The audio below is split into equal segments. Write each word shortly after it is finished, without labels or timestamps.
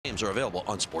Games are available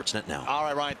on Sportsnet now. All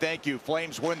right, Ryan, thank you.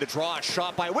 Flames win the draw.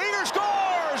 Shot by Weegar,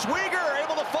 scores! Weegar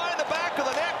able to find the back of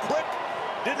the net quick.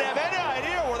 Didn't have any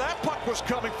idea where that puck was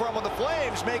coming from on the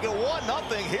Flames, making it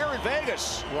 1-0 here in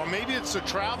Vegas. Well, maybe it's the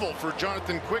travel for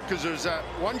Jonathan Quick, because there's that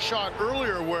one shot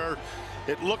earlier where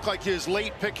it looked like he was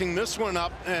late picking this one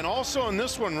up. And also on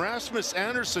this one, Rasmus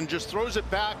Andersson just throws it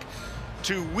back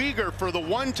to Weegar for the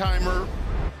one-timer.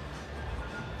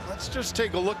 Let's just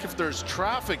take a look if there's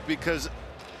traffic, because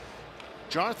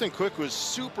Jonathan Quick was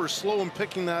super slow in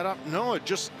picking that up. No, it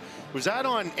just, was that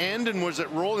on end and was it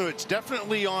rolling? It's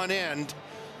definitely on end.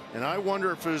 And I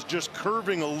wonder if it was just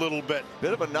curving a little bit.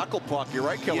 Bit of a knuckle puck, you're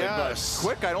right, Kelly. Yes.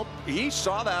 But Quick, he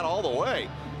saw that all the way.